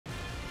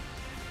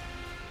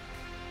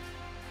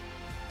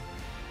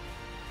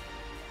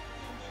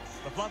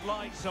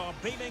Floodlights are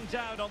beaming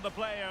down on the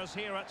players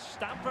here at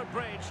Stamford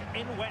Bridge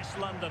in West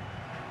London.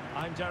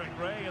 I'm Derek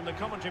Ray in the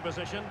commentary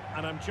position,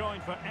 and I'm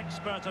joined for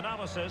expert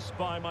analysis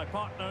by my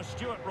partner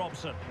Stuart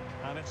Robson.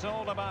 And it's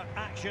all about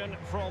action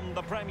from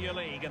the Premier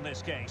League in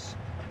this case.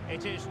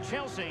 It is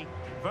Chelsea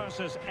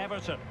versus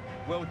Everton.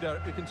 Well,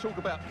 Derek, we can talk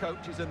about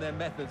coaches and their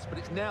methods, but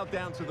it's now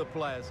down to the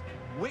players.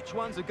 Which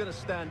ones are going to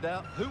stand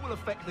out, who will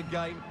affect the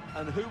game,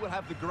 and who will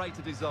have the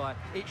greater desire?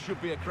 It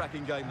should be a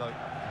cracking game, though.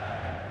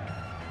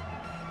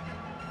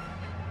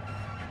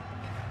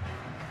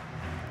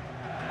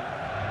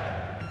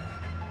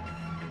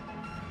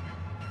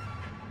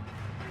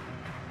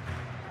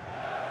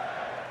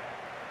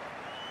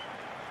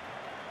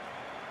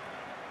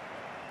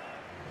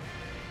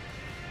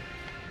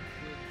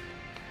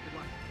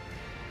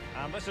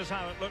 And this is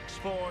how it looks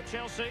for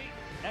Chelsea.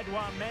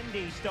 Edouard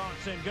Mendy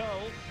starts in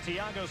goal.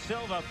 Thiago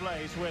Silva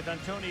plays with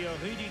Antonio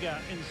Rudiger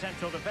in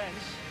central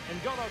defence.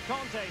 N'Golo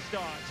Kanté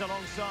starts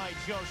alongside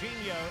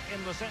Jorginho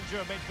in the centre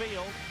of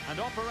midfield. And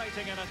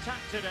operating an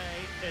attack today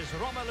is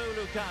Romelu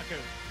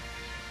Lukaku.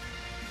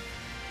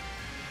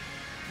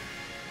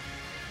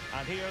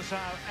 And here's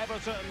how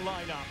Everton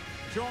line up.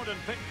 Jordan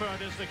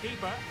Pickford is the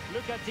keeper.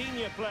 Luca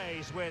Digne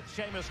plays with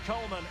Seamus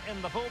Coleman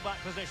in the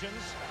fullback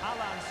positions.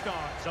 Alan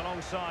starts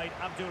alongside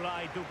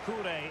Abdoulaye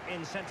Doucouré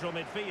in central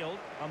midfield.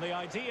 And the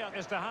idea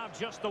is to have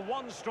just the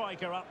one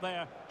striker up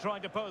there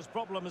trying to pose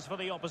problems for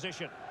the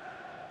opposition.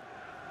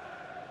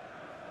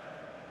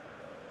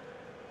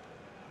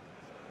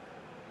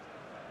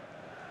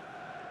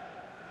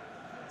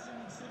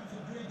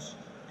 Stamford Bridge,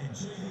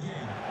 enjoy the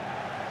game.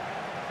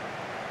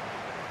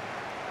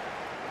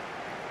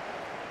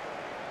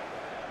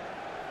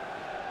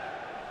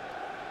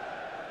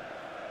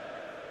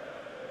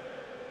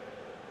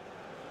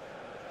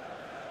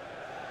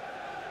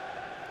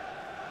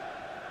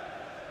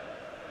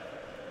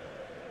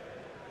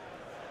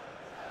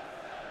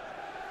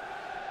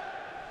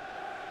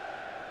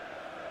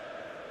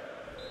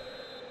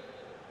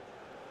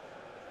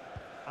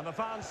 And the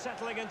fans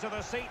settling into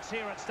their seats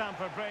here at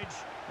Stamford Bridge.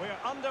 We're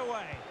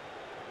underway.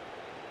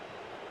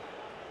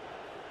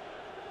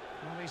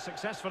 Well, he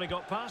successfully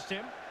got past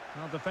him.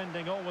 Well,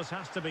 defending always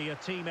has to be a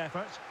team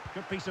effort.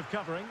 Good piece of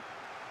covering.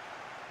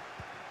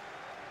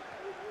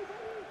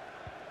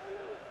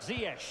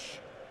 Ziyech.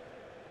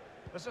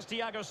 This is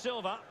Thiago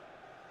Silva.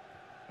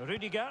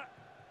 Rudiger.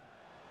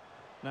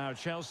 Now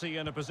Chelsea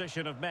in a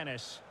position of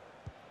menace.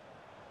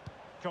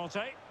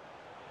 Kanté.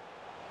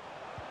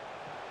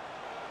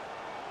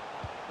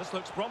 This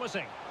looks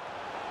promising.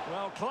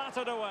 Well,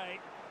 clattered away.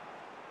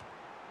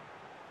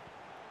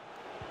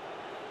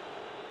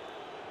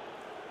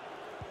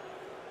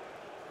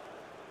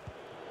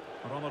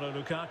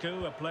 Romelu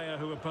Lukaku, a player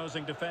who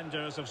opposing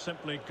defenders have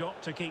simply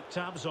got to keep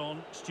tabs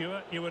on.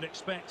 Stuart, you would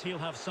expect he'll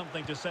have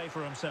something to say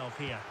for himself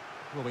here.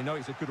 Well, we know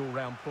he's a good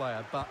all-round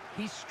player, but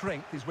his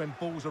strength is when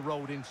balls are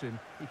rolled into him.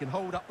 He can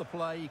hold up the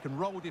play, he can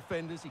roll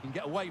defenders, he can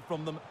get away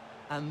from them,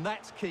 and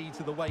that's key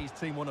to the way his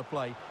team want to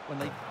play. When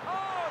they...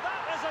 Oh,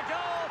 that is a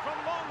goal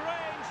from long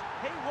range.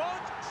 He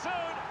won't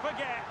soon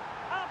forget.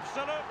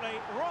 Absolutely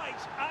right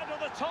out of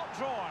the top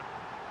drawer.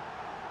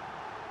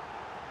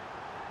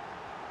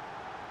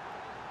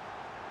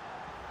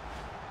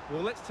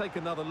 Well, let's take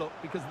another look,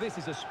 because this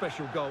is a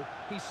special goal.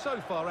 He's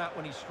so far out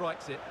when he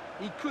strikes it.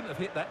 He couldn't have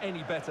hit that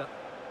any better.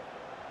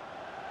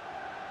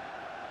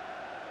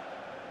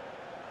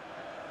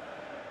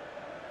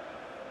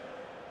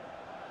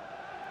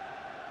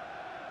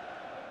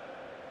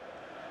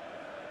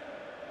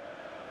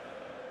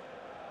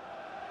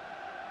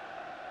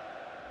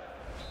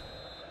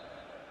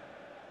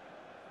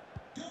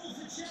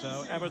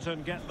 So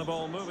Everton get the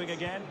ball moving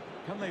again.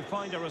 Can they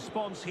find a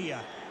response here?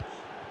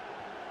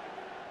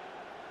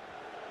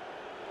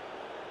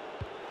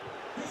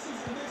 This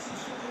is the message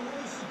for the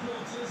away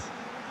supporters.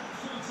 At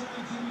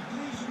full-time, can you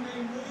please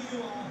remain where you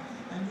are,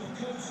 and your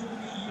coach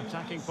will be...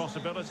 Attacking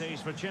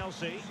possibilities for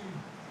Chelsea.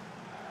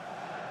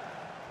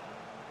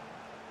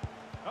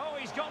 Oh,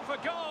 he's gone for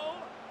goal!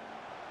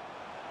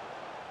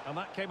 And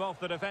that came off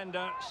the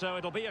defender, so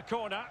it'll be a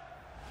corner.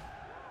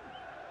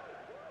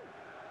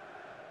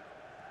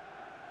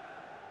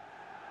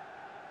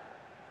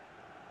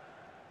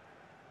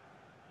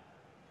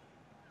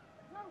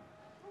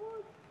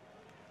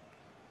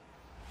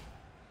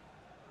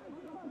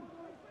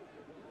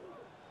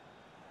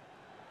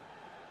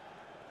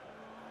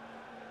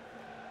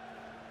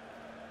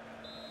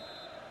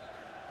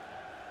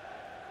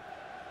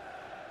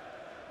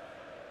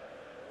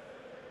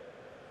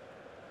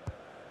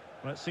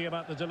 Let's see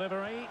about the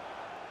delivery.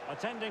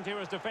 Attending to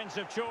his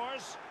defensive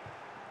chores.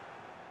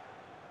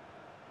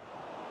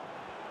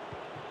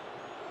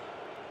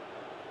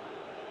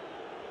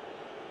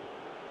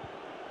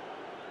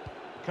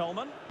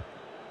 Coleman.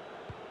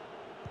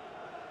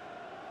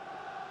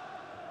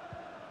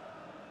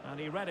 And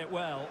he read it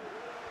well.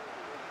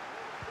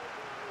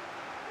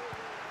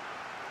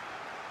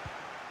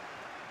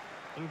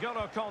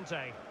 N'Golo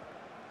Kanté.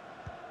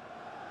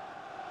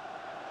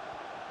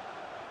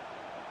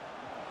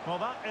 Well,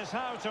 that is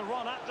how to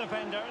run at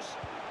defenders.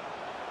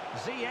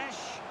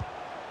 Ziyech.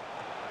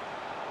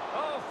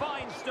 Oh,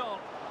 fine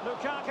stop.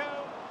 Lukaku.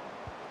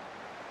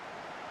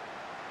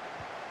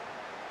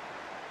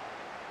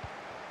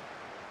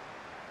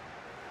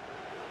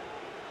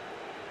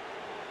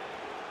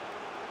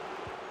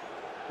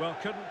 Well,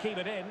 couldn't keep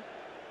it in.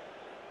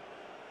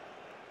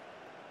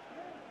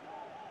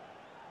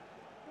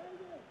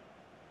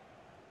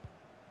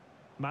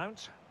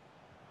 Mount.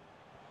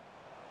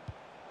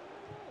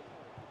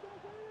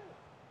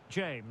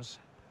 James.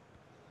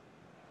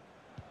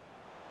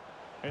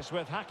 It's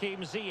with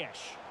Hakim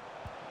Ziyech.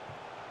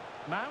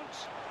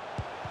 Mount.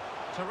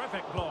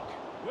 Terrific block.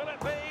 Will it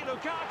be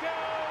Lukaku?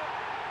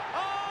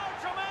 Oh,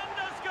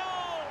 tremendous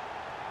goal!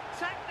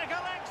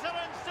 Technical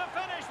excellence to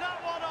finish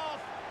that one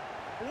off.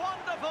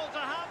 Wonderful to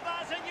have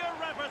that in your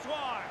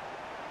repertoire.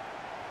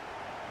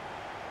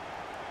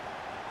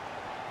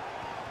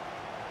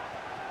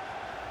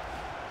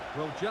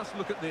 Well, just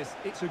look at this.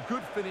 It's a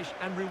good finish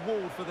and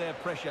reward for their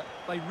pressure.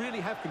 They really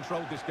have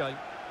controlled this game.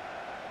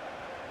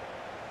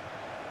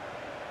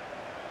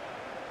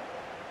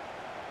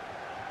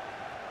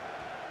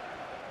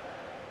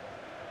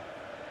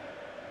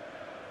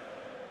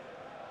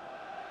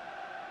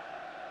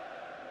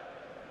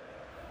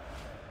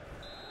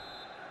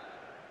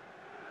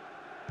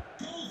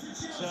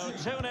 So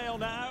 2-0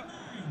 now.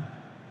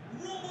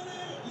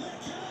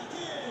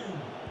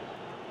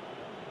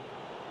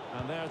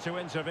 And there to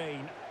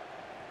intervene.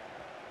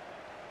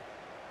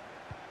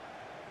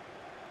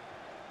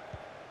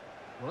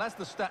 Well, as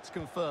the stats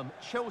confirm,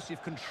 Chelsea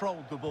have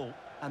controlled the ball,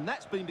 and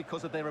that's been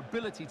because of their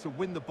ability to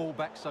win the ball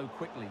back so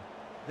quickly.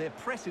 Their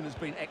pressing has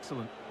been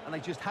excellent, and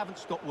they just haven't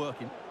stopped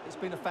working. It's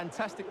been a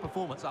fantastic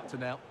performance up to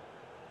now.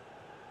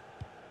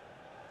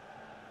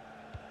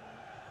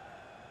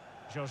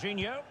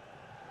 Jorginho.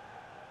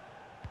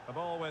 The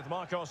ball with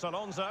Marcos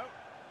Alonso.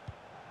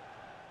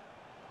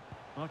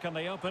 How can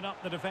they open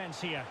up the defence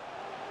here?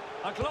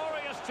 A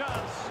glorious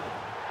chance.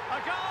 A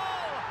goal!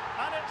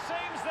 And it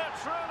seems they're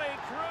truly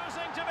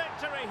cruising to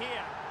victory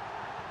here.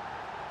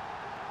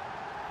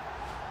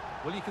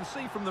 Well, you can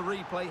see from the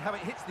replay how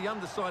it hits the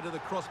underside of the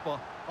crossbar.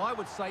 I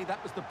would say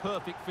that was the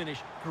perfect finish.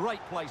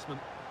 Great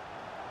placement.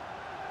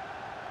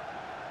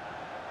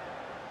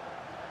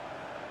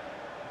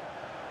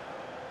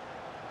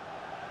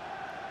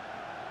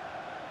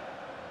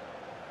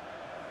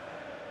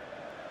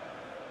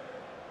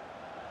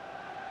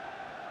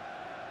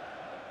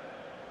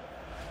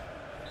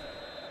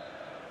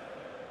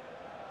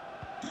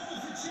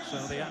 So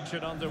the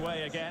action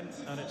underway again,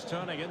 and it's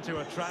turning into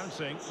a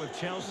trouncing with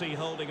Chelsea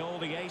holding all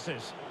the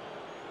aces.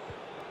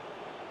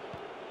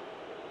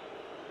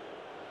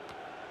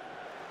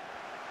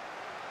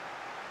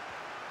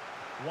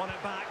 Won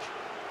it back.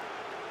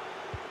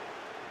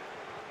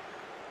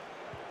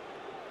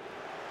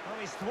 Well,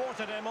 he's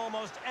thwarted him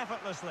almost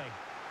effortlessly.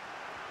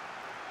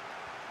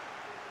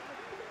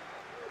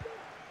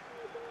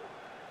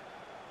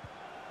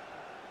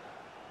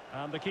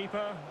 And the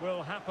keeper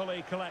will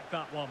happily collect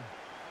that one.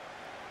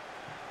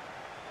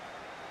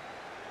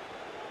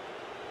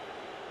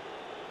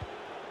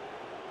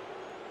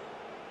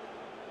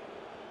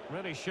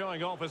 Really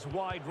showing off his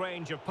wide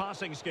range of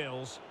passing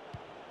skills.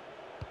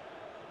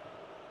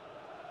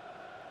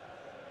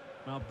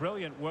 Well,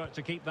 brilliant work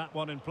to keep that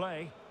one in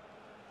play.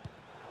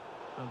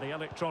 And the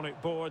electronic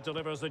board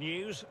delivers the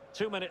news.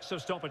 2 minutes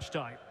of stoppage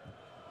time.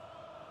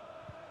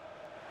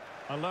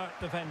 Alert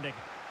defending.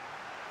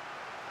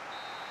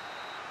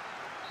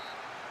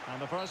 And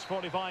the first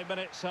 45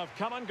 minutes have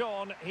come and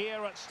gone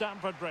here at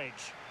Stamford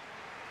Bridge.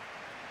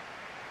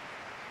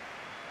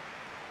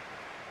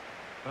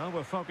 Well,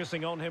 we're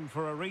focusing on him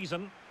for a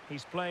reason.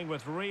 He's playing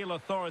with real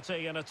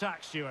authority in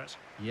attack, Stuart.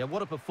 Yeah,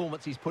 what a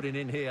performance he's putting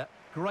in here.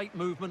 Great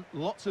movement,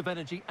 lots of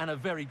energy, and a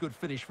very good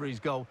finish for his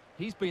goal.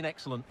 He's been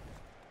excellent.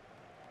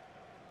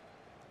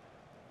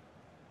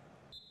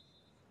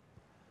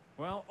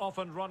 Well, off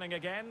and running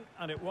again,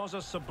 and it was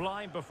a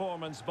sublime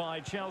performance by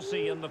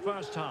Chelsea in the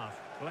first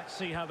half. Let's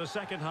see how the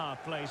second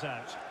half plays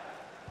out.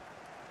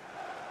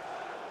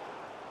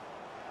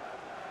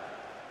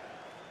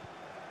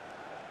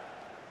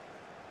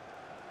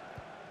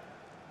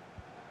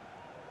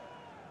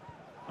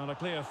 And a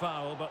clear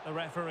foul, but the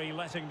referee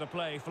letting the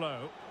play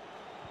flow.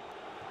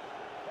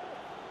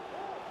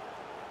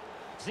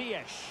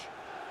 Ziyech.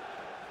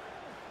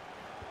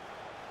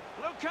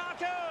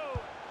 Lukaku!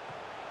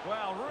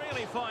 Well,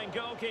 really fine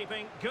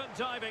goalkeeping. Good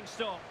diving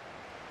stop.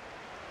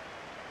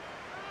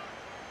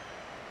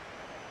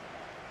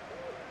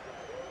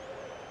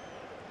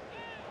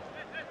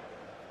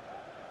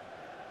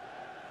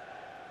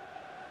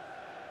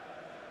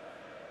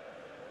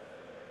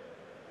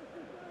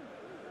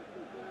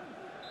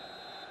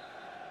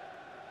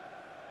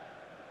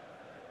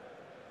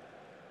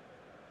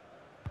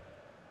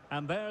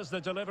 And there's the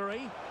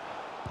delivery.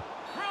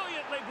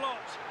 Brilliantly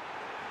blocked.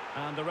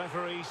 And the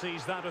referee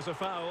sees that as a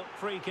foul.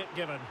 Free kick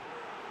given.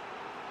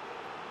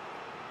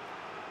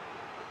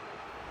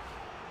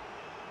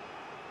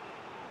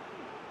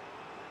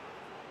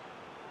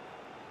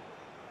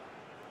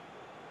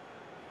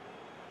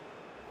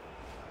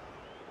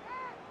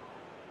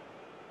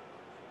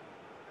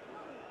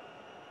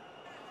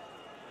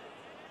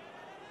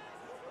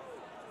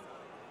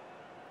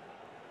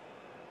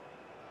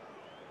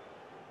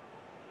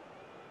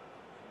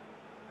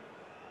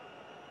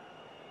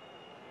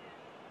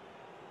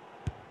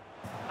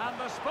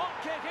 spot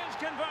kick is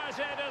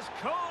converted as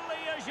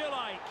coolly as you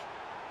like.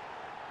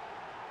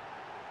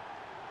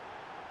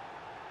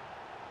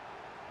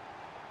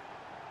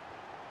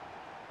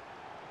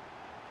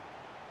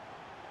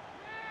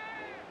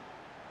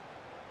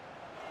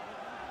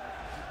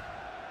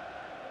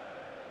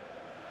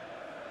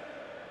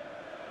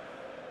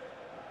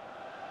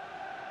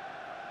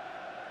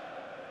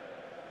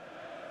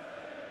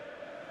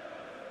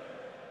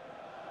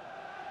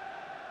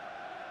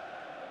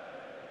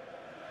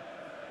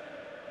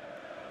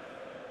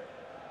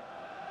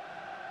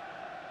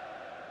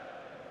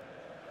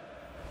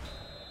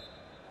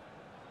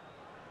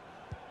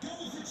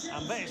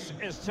 And this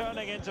is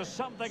turning into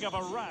something of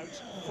a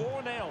rout.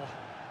 4-0.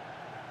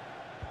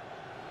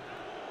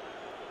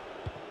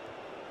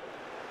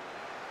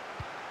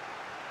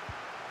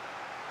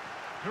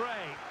 Gray.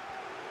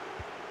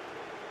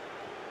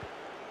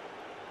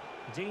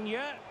 Digne.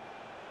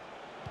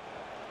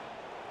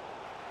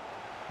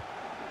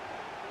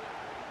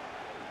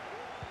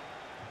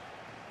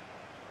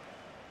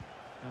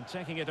 And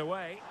taking it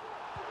away.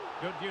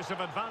 Good use of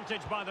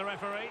advantage by the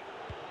referee.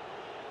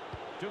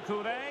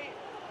 Doucouré.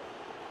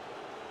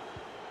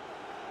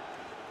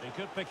 He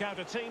could pick out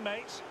a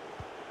teammate.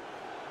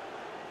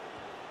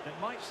 It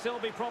might still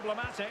be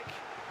problematic.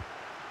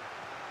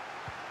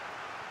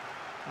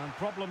 And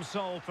problem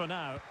solved for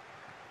now.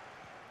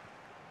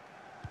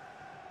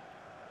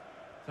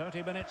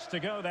 30 minutes to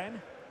go then.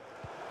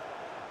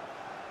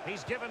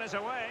 He's given it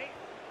away.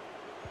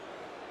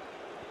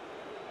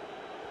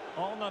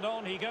 On and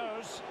on he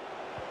goes.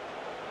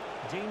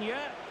 Digne.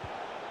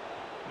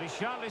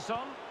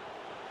 Richarlison.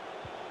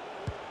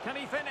 Can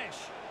he finish?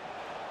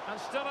 And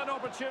still an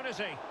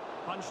opportunity.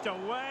 Punched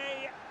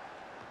away.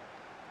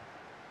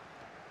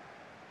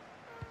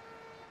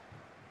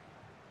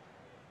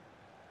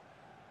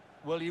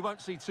 Well, you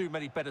won't see too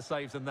many better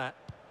saves than that.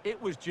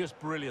 It was just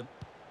brilliant.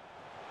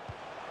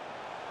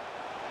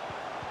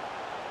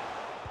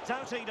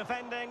 Doughty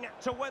defending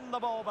to win the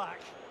ball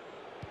back.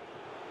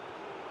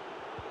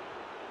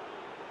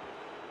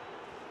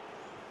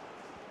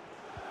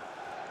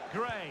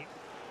 Gray.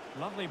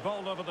 Lovely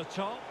ball over the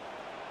top.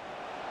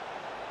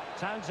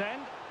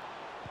 Townsend.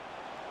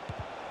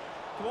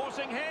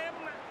 Thwarting him.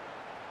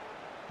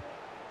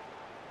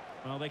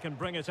 Well, they can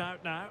bring it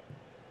out now.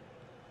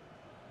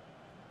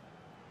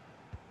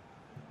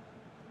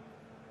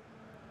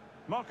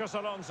 Marcos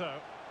Alonso.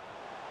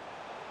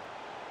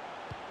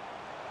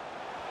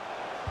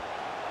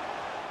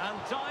 And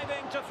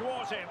diving to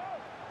thwart him.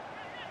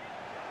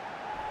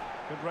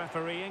 Good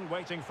refereeing,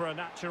 waiting for a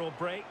natural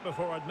break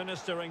before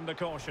administering the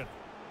caution.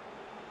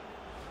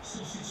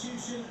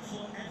 Substitution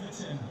for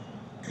Everton.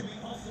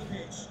 Coming off the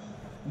pitch.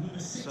 Number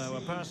 16, So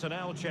a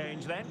personnel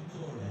change then.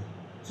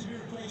 to be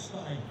replaced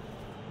by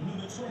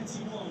number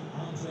 21,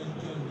 Andre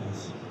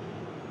Gomez.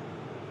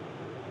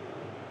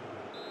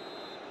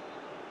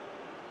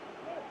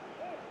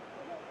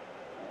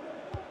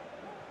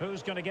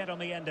 Who's going to get on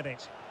the end of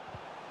it?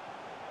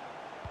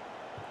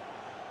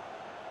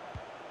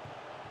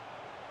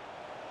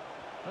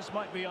 This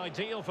might be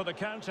ideal for the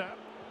counter.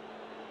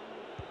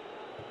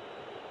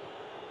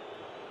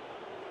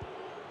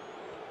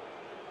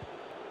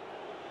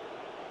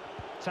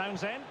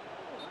 Townsend.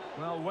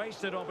 Well,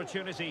 wasted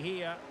opportunity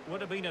here. Would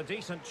have been a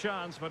decent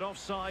chance, but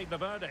offside the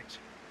verdict.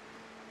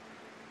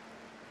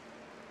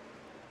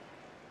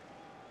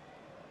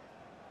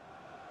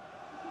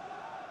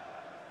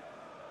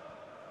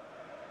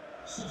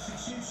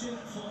 Substitution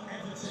for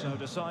Everton. So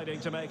deciding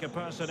to make a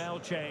personnel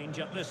change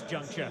at this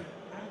juncture.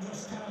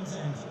 Andros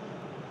Townsend.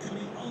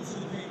 Coming onto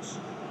the pitch.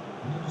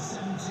 Number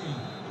 17,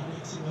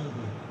 Alex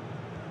Iwobi.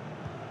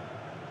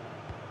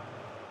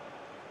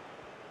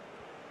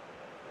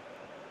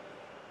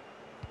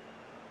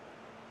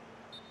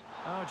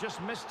 Oh,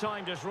 just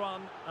mistimed his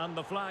run, and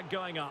the flag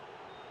going up.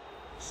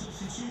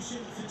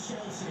 Substitution for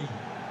Chelsea.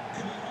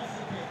 Coming off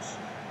the pitch.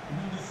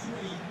 Number 3,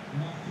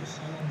 Marcos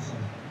Alonso.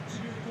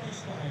 To be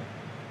replaced by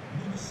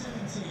number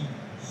 17,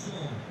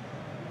 Saul.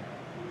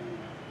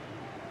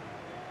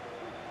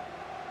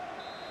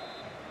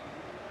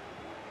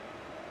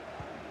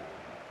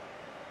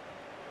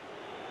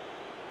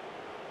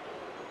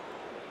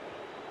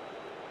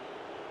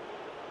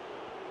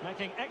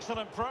 Making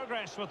excellent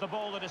progress with the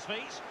ball at his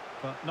feet,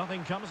 but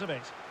nothing comes of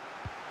it.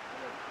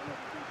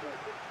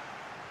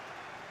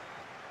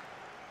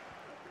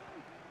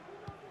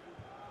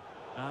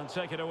 And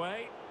take it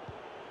away.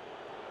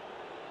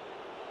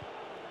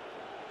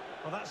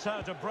 Well, that's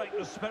how to break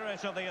the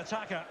spirit of the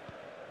attacker.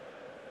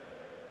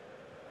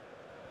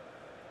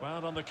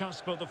 Well, on the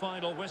cusp of the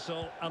final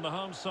whistle, and the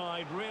home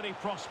side really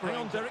prospering.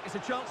 Hang on, Derek, it's a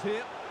chance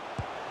here.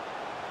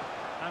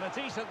 And a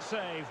decent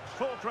save,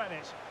 full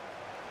credit.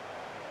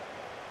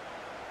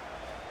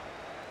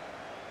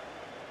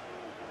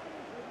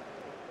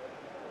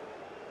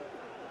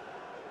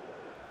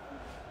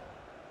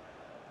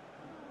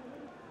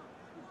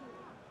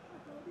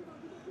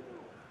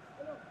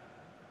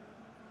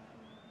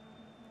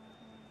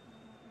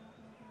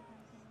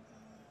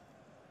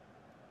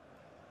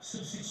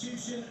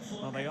 Substitution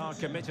for Well, they are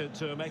Everton. committed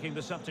to making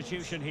the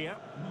substitution here.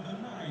 Number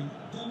 9,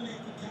 Dominic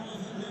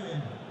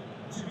Calvert-Lewin,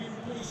 to be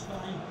replaced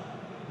by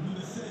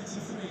number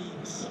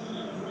 33,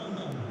 Solomon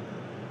Rondon.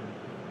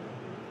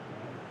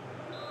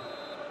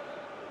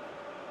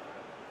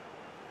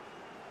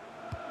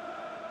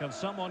 Can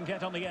someone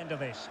get on the end of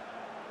this?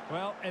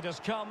 Well, it has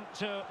come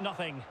to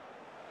nothing.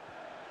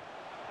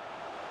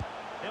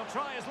 He'll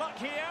try his luck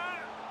here,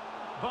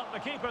 but the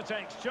keeper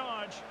takes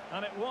charge,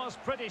 and it was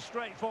pretty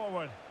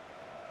straightforward.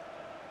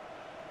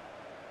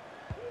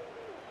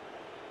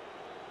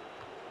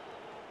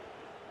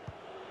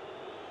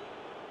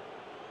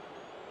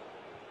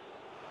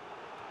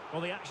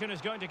 Well, the action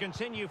is going to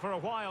continue for a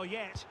while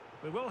yet.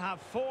 We will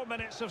have 4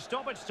 minutes of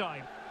stoppage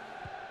time.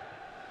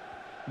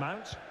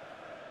 Mount.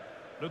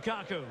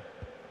 Lukaku.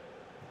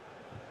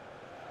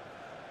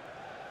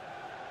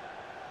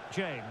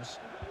 James.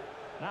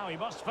 Now he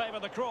must favour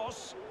the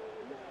cross.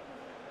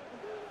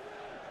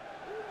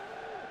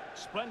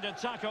 Splendid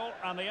tackle,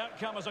 and the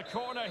outcome is a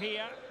corner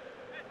here.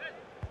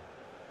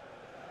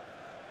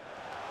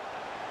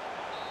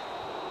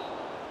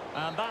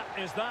 And that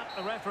is that.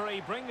 The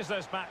referee brings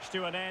this match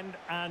to an end,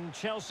 and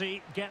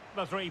Chelsea get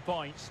the 3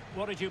 points.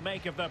 What did you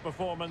make of their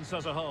performance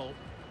as a whole?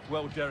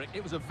 Well, Derek,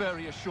 it was a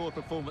very assured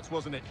performance,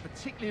 wasn't it?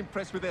 Particularly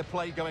impressed with their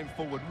play going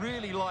forward.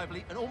 Really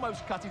lively and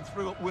almost cutting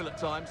through at will at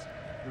times.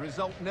 The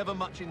result never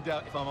much in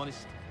doubt, if I'm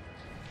honest.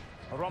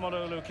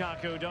 Romelu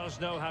Lukaku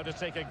does know how to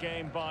take a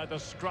game by the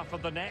scruff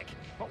of the neck.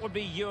 What would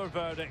be your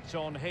verdict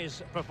on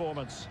his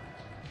performance?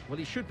 Well,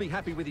 he should be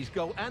happy with his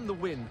goal and the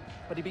win,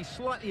 but he'd be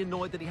slightly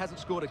annoyed that he hasn't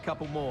scored a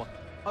couple more.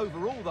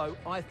 Overall, though,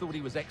 I thought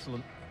he was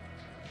excellent.